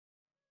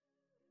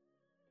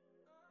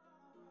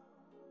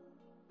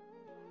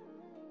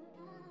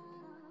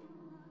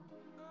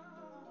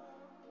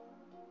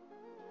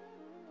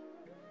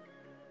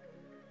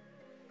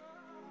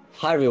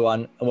Hi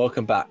everyone, and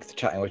welcome back to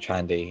Chatting with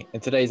Chandy. In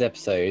today's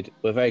episode,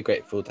 we're very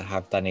grateful to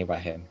have Danny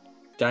Rahim.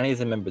 Danny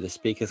is a member of the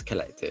Speakers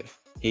Collective.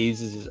 He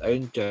uses his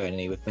own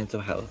journey with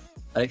mental health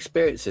and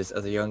experiences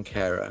as a young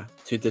carer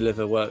to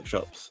deliver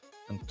workshops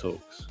and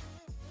talks.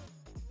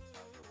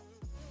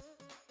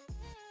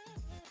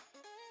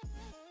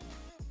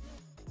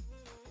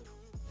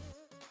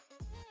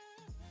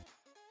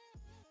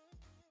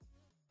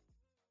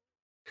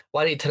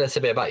 Why don't you tell us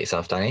a bit about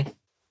yourself, Danny?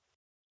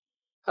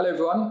 Hello,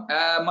 everyone.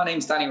 My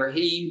name's Danny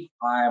Rahim.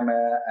 I'm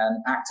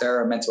an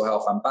actor, a mental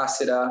health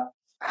ambassador.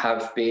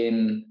 Have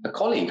been a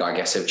colleague, I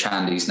guess, of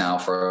Chandy's now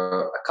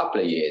for a couple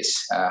of years.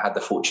 Had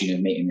the fortune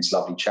of meeting this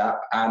lovely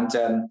chap and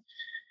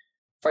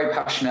very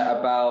passionate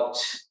about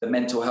the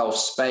mental health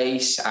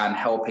space and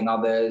helping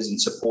others and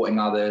supporting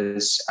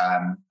others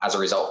as a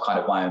result kind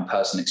of my own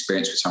personal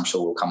experience, which I'm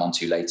sure we'll come on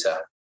to later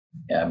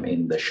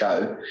in the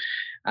show.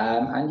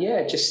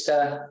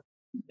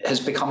 Has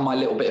become my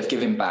little bit of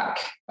giving back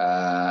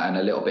and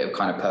a little bit of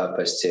kind of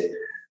purpose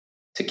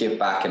to give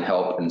back and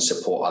help and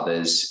support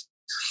others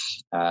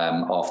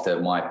after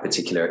my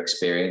particular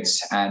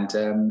experience. And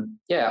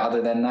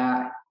other than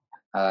that,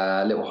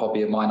 a little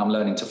hobby of mine, I'm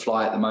learning to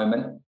fly at the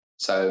moment.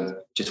 So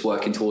just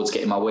working towards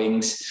getting my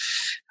wings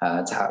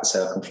so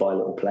I can fly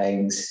little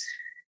planes.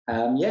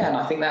 And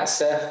I think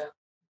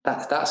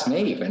that's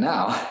me for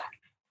now.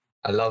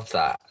 I love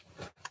that.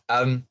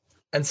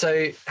 And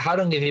so how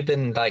long have you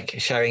been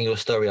sharing your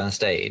story on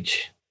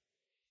stage?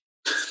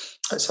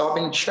 So I've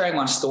been sharing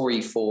my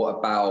story for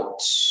about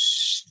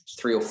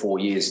 3 or 4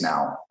 years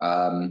now.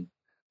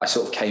 I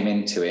sort of came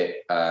into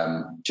it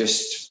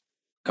just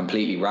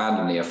completely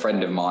randomly. A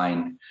friend of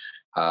mine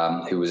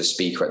who was a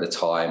speaker at the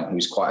time, who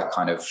was quite a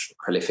kind of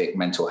prolific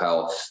mental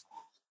health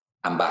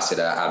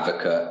ambassador,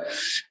 advocate,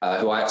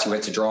 who I actually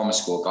went to drama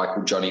school, a guy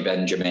called Johnny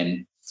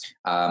Benjamin,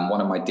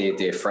 one of my dear,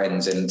 dear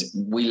friends. And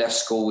we left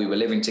school, we were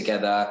living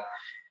together.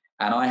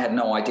 And I had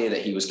no idea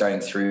that he was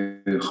going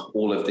through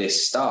all of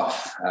this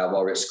stuff. While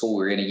we were at school,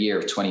 we were in a year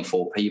of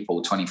 24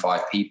 people,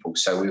 25 people.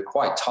 So we were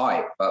quite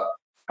tight, but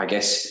I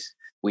guess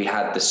we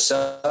had the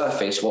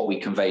surface, what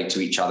we conveyed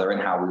to each other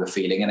and how we were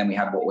feeling. And then we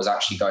had what was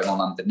actually going on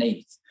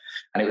underneath.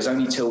 And it was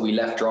only till we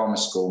left drama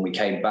school and we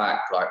came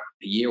back like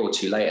a year or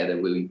two later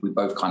that we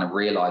both kind of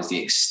realized the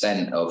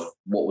extent of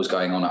what was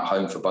going on at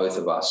home for both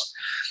of us.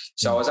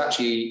 So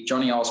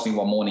Johnny asked me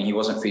one morning, he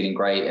wasn't feeling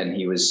great and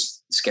he was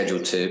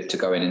scheduled to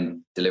go in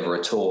and deliver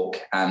a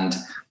talk. And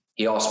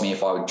he asked me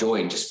if I would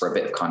join just for a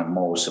bit of kind of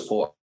moral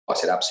support. I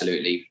said,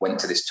 absolutely. Went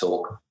to this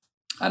talk.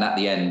 And at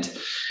the end,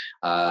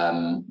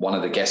 one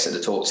of the guests at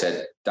the talk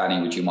said,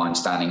 Danny, would you mind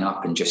standing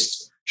up and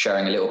just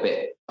sharing a little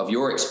bit of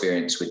your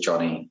experience with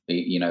Johnny,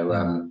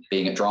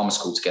 being at drama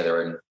school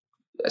together and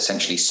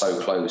essentially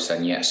so close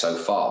and yet so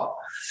far.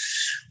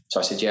 So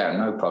I said, yeah,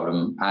 no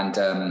problem. And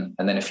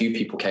then a few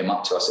people came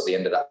up to us at the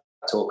end of that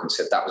talk and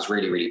said, that was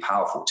really, really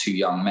powerful. 2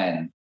 young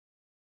men,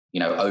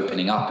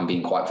 opening up and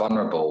being quite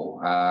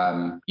vulnerable.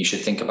 You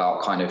should think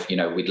about kind of,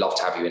 we'd love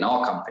to have you in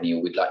our company,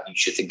 or you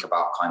should think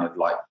about kind of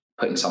like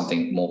putting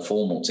something more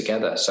formal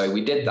together. So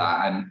we did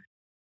that, and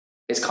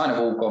it's kind of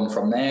all gone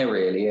from there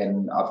really.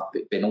 And I've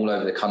been all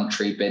over the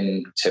country,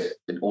 been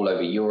all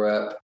over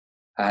Europe,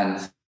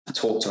 and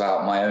talked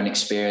about my own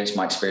experience,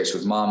 my experience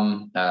with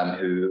mum,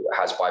 who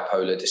has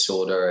bipolar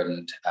disorder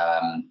and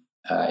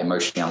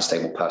emotionally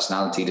unstable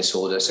personality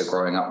disorder. So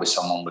growing up with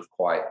someone with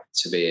quite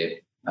severe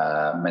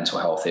mental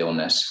health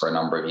illness for a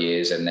number of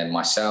years, and then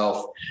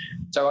myself.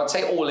 So I'd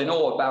say all in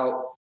all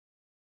about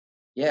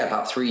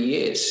 3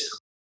 years.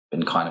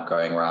 Been kind of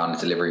going around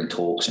delivering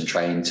talks and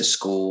training to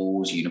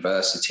schools,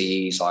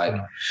 universities,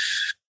 the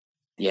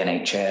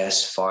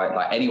NHS,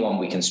 anyone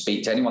we can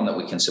speak to, anyone that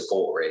we can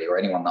support really, or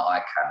anyone that I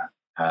can.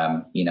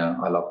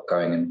 I love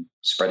going and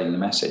spreading the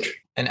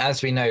message. And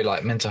as we know,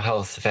 mental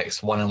health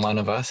affects 1 in 1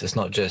 of us. It's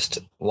not just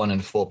 1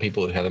 in 4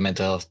 people who have a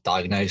mental health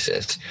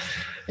diagnosis.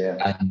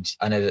 Yeah. And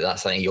I know that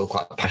that's something you're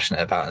quite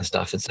passionate about and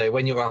stuff. And so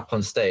when you're up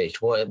on stage,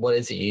 what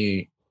is it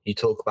you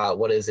talk about?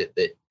 What is it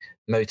that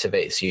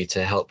motivates you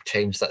to help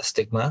change that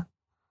stigma?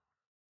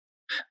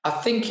 I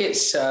think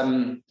it's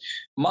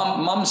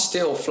mum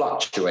still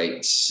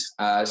fluctuates.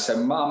 So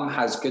mum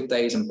has good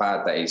days and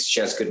bad days. She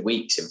has good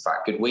weeks, in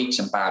fact, good weeks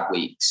and bad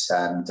weeks.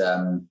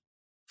 And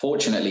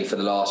fortunately for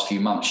the last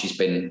few months, she's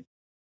been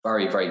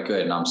very, very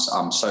good. And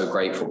I'm so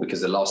grateful,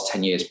 because the last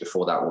 10 years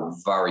before that were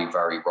very,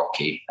 very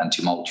rocky and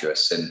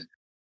tumultuous.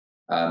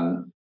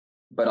 And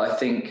but I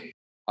think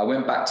I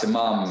went back to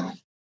mum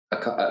a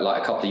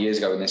couple of years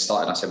ago when this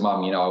started. And I said,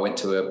 Mum, I went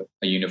to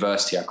a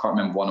university. I can't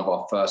remember one of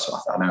our first,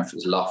 I don't know if it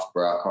was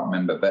Loughborough, I can't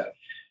remember,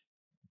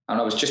 and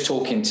I was just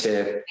talking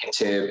to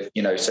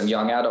some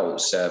young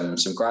adults,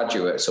 some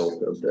graduates or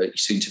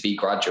soon to be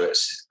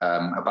graduates,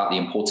 about the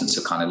importance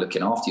of kind of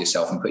looking after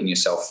yourself and putting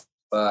yourself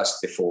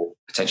first before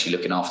potentially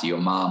looking after your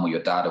mum or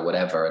your dad or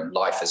whatever, and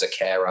life as a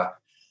carer.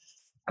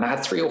 And I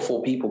had 3 or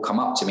 4 people come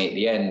up to me at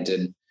the end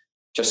and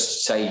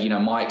just say,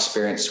 my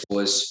experience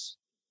was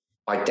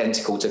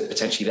identical to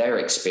potentially their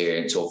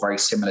experience or very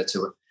similar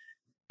to it.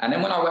 And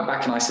then when I went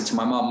back and I said to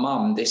my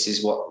mum, this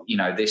is what,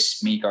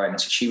 this me going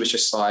to, she was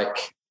just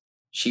like,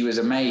 she was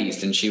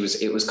amazed. And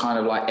it was kind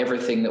of like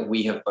everything that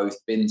we have both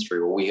been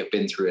through, or we have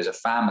been through as a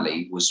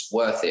family, was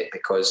worth it,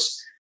 because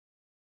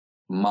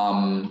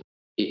mum,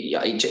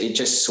 it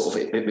just sort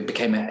of,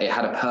 it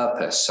had a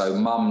purpose. So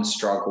mum's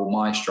struggle,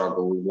 my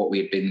struggle, what we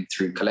had been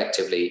through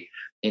collectively,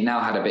 it now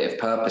had a bit of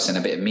purpose and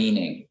a bit of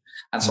meaning.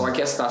 And so I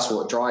guess that's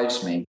what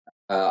drives me.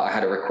 I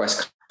had a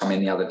request come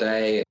in the other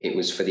day. It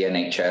was for the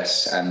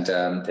NHS, and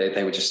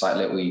they were just like,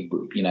 look, we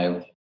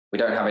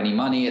don't have any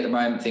money at the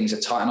moment. Things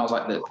are tight. And I was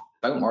like, look,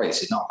 don't worry.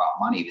 This is not about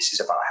money. This is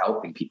about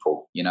helping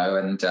people,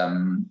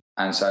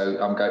 and so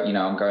I'm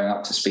going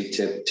up to speak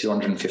to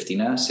 250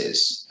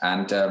 nurses.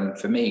 And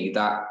for me,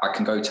 that I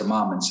can go to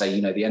mum and say,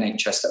 the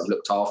NHS that have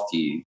looked after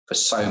you for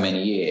so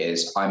many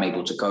years, I'm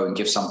able to go and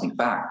give something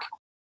back.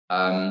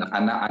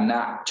 And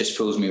that just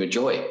fills me with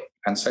joy.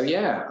 And so,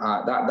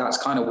 that's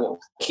kind of what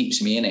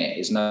keeps me in it,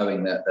 is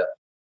knowing that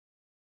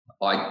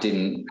I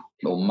didn't,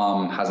 or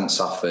mum hasn't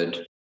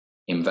suffered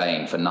in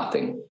vain for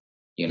nothing,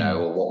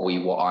 or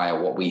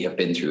what we have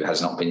been through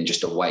has not been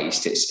just a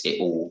waste.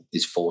 It all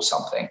is for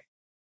something.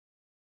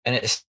 And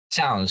it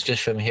sounds,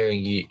 just from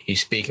hearing you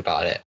speak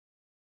about it,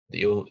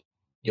 that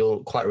you're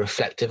quite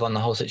reflective on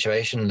the whole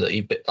situation, that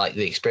you like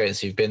the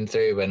experience you've been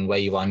through and where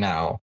you are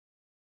now.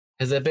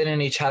 Has there been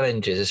any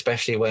challenges,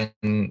 especially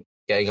when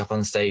getting up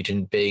on stage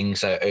and being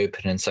so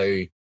open and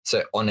so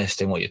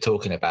honest in what you're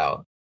talking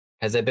about?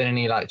 Has there been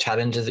any like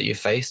challenges that you've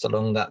faced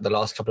along the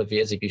last couple of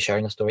years of you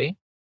sharing the story?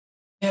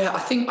 Yeah, I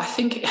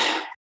think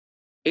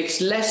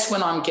it's less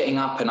when I'm getting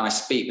up and I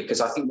speak,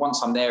 because I think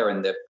once I'm there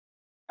and the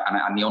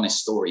honest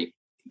story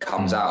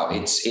comes out,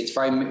 it's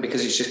very,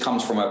 because it just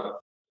comes from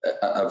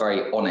a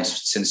very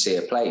honest,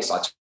 sincere place.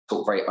 I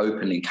talk very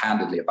openly and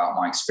candidly about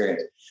my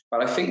experience.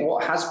 But I think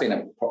what has been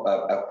a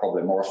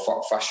problem or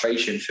a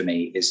frustration for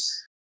me is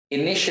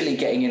initially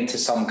getting into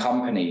some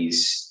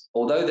companies,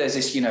 although there's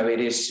this, it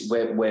is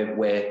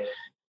we're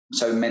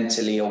so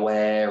mentally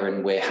aware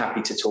and we're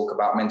happy to talk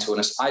about mental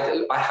illness.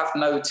 I have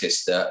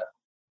noticed that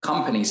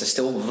companies are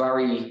still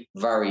very,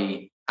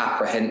 very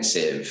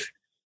apprehensive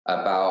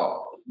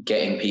about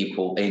getting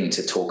people in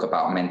to talk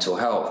about mental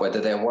health,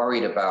 whether they're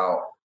worried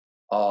about,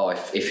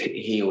 if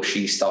he or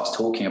she starts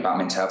talking about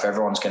mental health,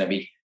 everyone's going to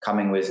be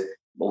coming with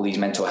all these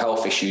mental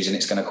health issues and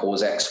it's going to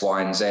cause X,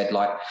 Y, and Z.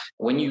 Like,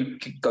 when you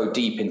go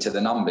deep into the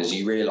numbers,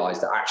 you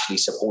realize that actually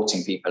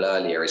supporting people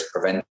earlier is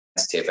preventative,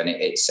 and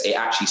it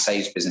actually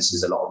saves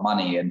businesses a lot of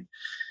money. And,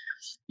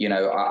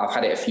 I've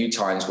had it a few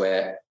times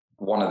where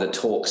one of the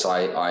talks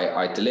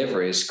I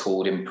deliver is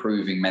called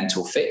Improving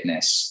Mental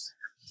Fitness.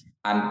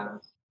 And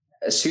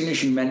as soon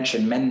as you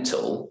mention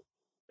mental,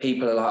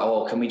 people are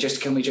like, can we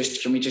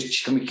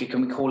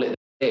call it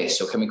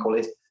this, or can we call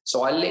it?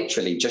 So I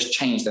literally just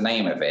changed the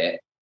name of it,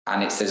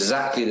 and it's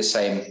exactly the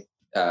same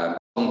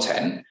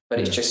content, but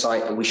it's just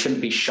like, we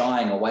shouldn't be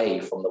shying away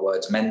from the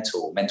words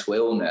mental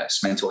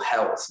illness, mental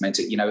health,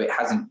 it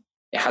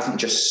hasn't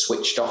just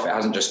switched off. It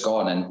hasn't just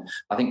gone. And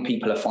I think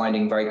people are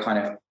finding very kind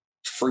of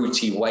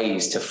fruity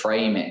ways to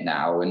frame it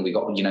now. And we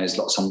got, there's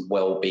lots of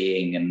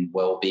well-being and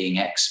well-being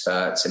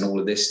experts and all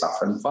of this stuff.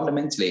 And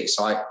fundamentally, it's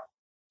like,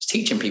 it's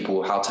teaching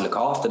people how to look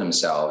after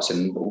themselves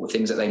and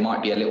things that they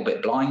might be a little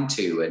bit blind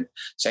to, and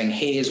saying,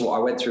 here's what I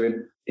went through.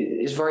 And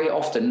it's very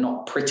often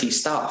not pretty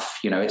stuff.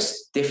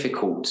 It's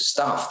difficult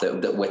stuff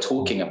that we're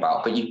talking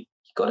about, but you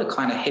got to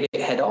kind of hit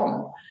it head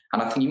on.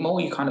 And I think the more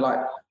you kind of like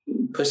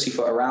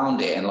pussyfoot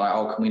around it and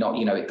like, can we not,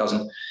 it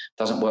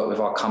doesn't work with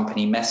our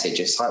company message.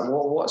 It's like,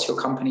 well, what's your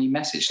company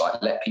message?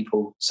 Like, let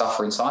people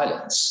suffer in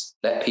silence,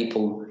 let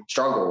people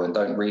struggle and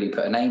don't really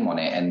put a name on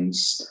it. And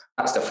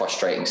that's the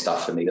frustrating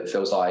stuff for me, that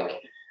feels like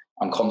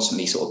I'm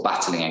constantly sort of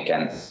battling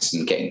against,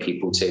 and getting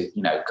people to,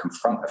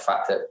 confront the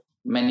fact that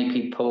many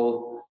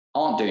people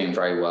aren't doing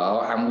very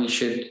well, and we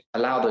should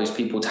allow those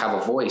people to have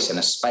a voice and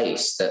a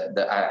space and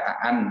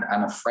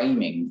a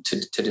framing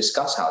to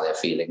discuss how they're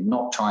feeling,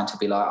 not trying to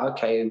be like,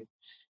 okay,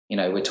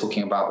 we're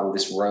talking about all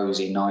this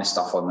rosy, nice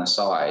stuff on the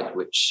side,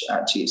 which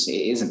actually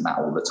it isn't that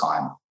all the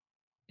time.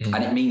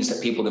 And it means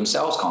that people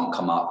themselves can't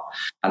come up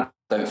and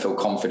don't feel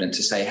confident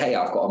to say, hey,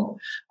 I've got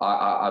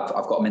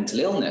a mental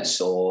illness,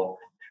 or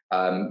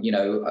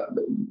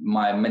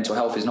my mental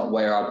health is not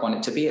where I want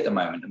it to be at the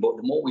moment. But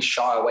the more we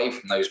shy away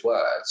from those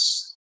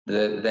words,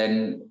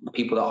 then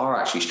people that are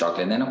actually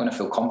struggling, they're not going to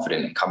feel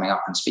confident in coming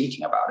up and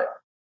speaking about it.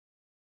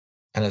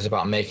 And it's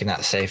about making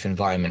that safe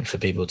environment for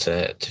people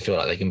to feel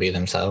like they can be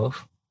themselves.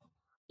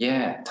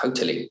 Yeah,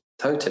 totally.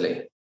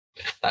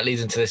 That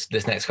leads into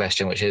this next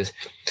question, which is,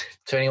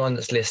 to anyone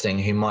that's listening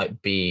who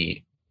might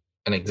be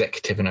an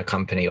executive in a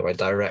company or a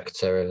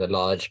director of a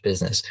large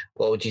business,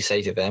 what would you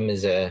say to them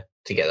to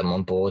get them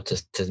on board,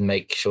 to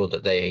make sure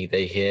that they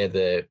hear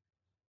the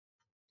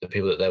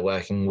people that they're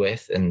working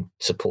with and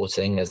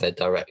supporting as their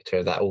director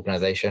of that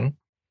organization?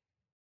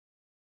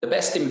 The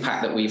best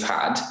impact that we've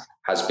had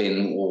has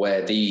been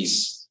where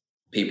these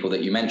people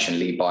that you mentioned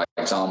lead by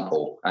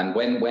example. And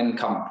when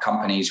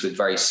companies with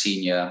very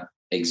senior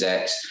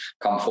execs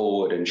come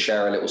forward and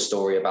share a little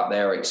story about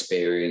their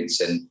experience,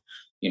 and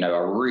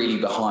are really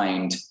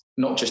behind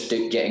not just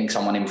getting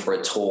someone in for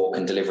a talk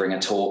and delivering a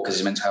talk because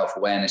it's Mental Health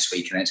Awareness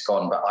Week and it's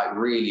gone, but like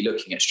really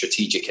looking at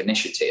strategic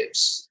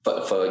initiatives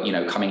for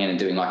coming in and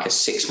doing like a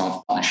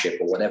 6-month partnership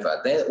or whatever.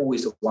 They're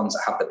always the ones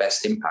that have the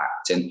best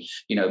impact. And,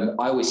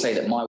 I always say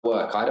that my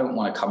work, I don't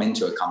want to come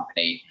into a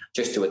company,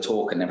 just do a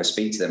talk and never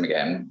speak to them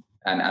again.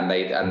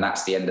 And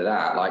that's the end of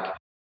that. Like,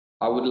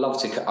 I would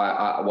love to,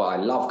 I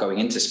love going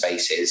into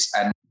spaces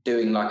and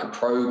doing like a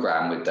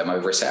program with them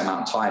over a set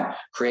amount of time,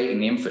 creating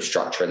the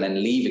infrastructure and then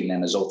leaving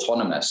them as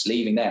autonomous,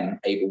 leaving them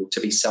able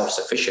to be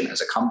self-sufficient as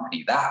a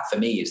company. That for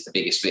me is the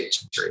biggest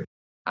victory.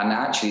 And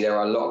actually there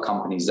are a lot of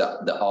companies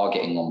that are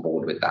getting on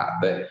board with that,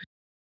 but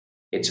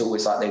it's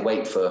always like they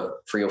wait for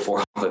 3 or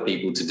 4 other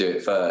people to do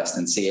it first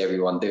and see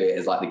everyone do it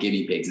as like the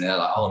guinea pigs. And they're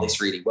like, oh,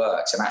 this really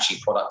works. And actually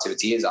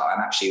productivity is up,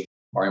 and actually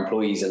our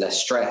employees are less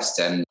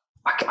stressed. And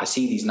I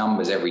see these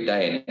numbers every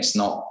day, and it's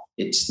not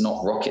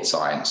rocket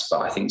science,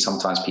 but I think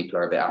sometimes people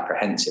are a bit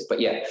apprehensive. But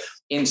yeah,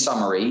 in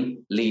summary,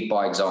 lead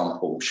by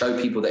example, show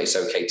people that it's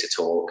okay to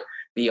talk,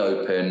 be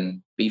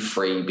open, be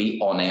free, be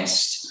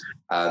honest,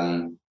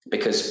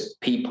 because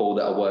people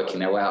that are working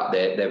their way out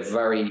there, they're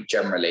very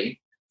generally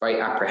very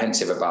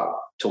apprehensive about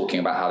talking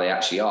about how they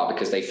actually are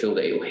because they feel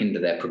that it will hinder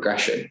their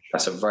progression.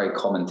 That's a very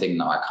common thing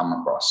that I come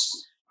across.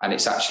 And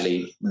it's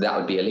actually, that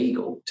would be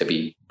illegal to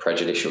be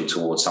prejudicial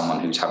towards someone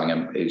who's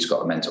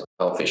got a mental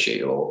health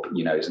issue or,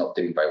 is not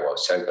doing very well.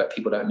 So, but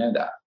people don't know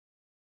that.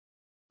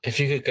 If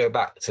you could go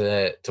back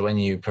to when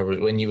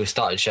you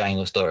started sharing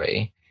your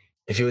story,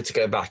 if you were to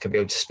go back and be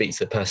able to speak to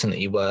the person that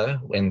you were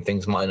when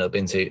things might not have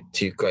been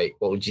too great,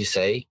 what would you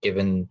say,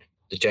 given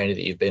the journey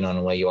that you've been on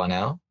and where you are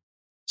now?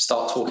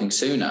 Start talking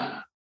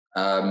sooner.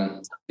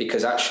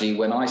 Because actually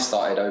when I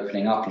started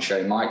opening up and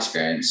sharing my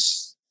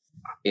experience,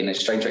 in a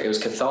strange way, it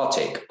was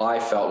cathartic. I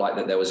felt like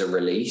that there was a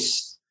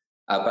release,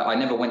 but I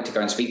never went to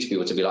go and speak to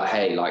people to be like,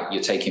 hey, like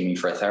you're taking me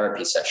for a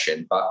therapy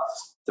session. But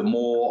the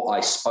more I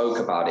spoke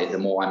about it, the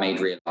more I made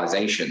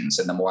realizations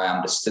and the more I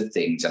understood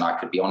things, and I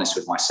could be honest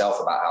with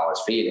myself about how I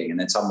was feeling. And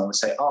then someone would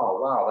say, oh,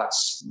 wow,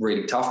 that's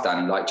really tough,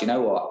 Danny. Like, do you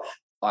know what?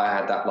 I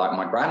had that, like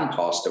my gran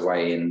passed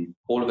away, and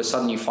all of a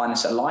sudden you find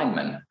this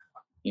alignment.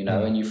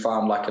 And you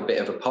found like a bit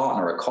of a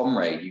partner, a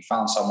comrade. You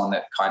found someone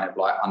that kind of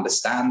like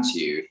understands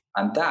you,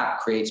 and that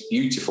creates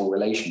beautiful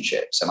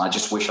relationships. And I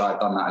just wish I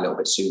had done that a little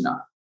bit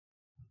sooner.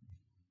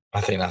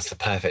 I think that's the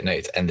perfect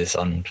note to end this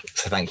on.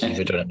 So thank you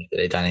for joining me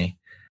today, Danny.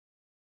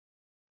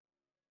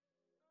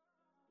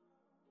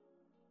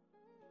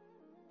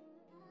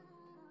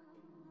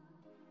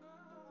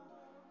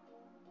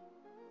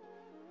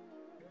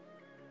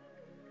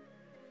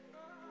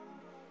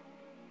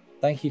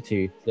 Thank you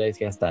to today's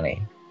guest,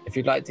 Danny. If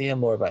you'd like to hear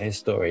more about his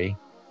story,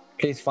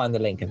 please find the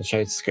link in the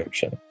show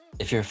description.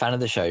 If you're a fan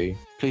of the show,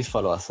 please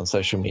follow us on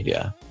social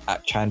media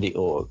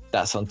 @Chandy.org.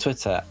 That's on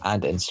Twitter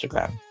and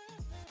Instagram.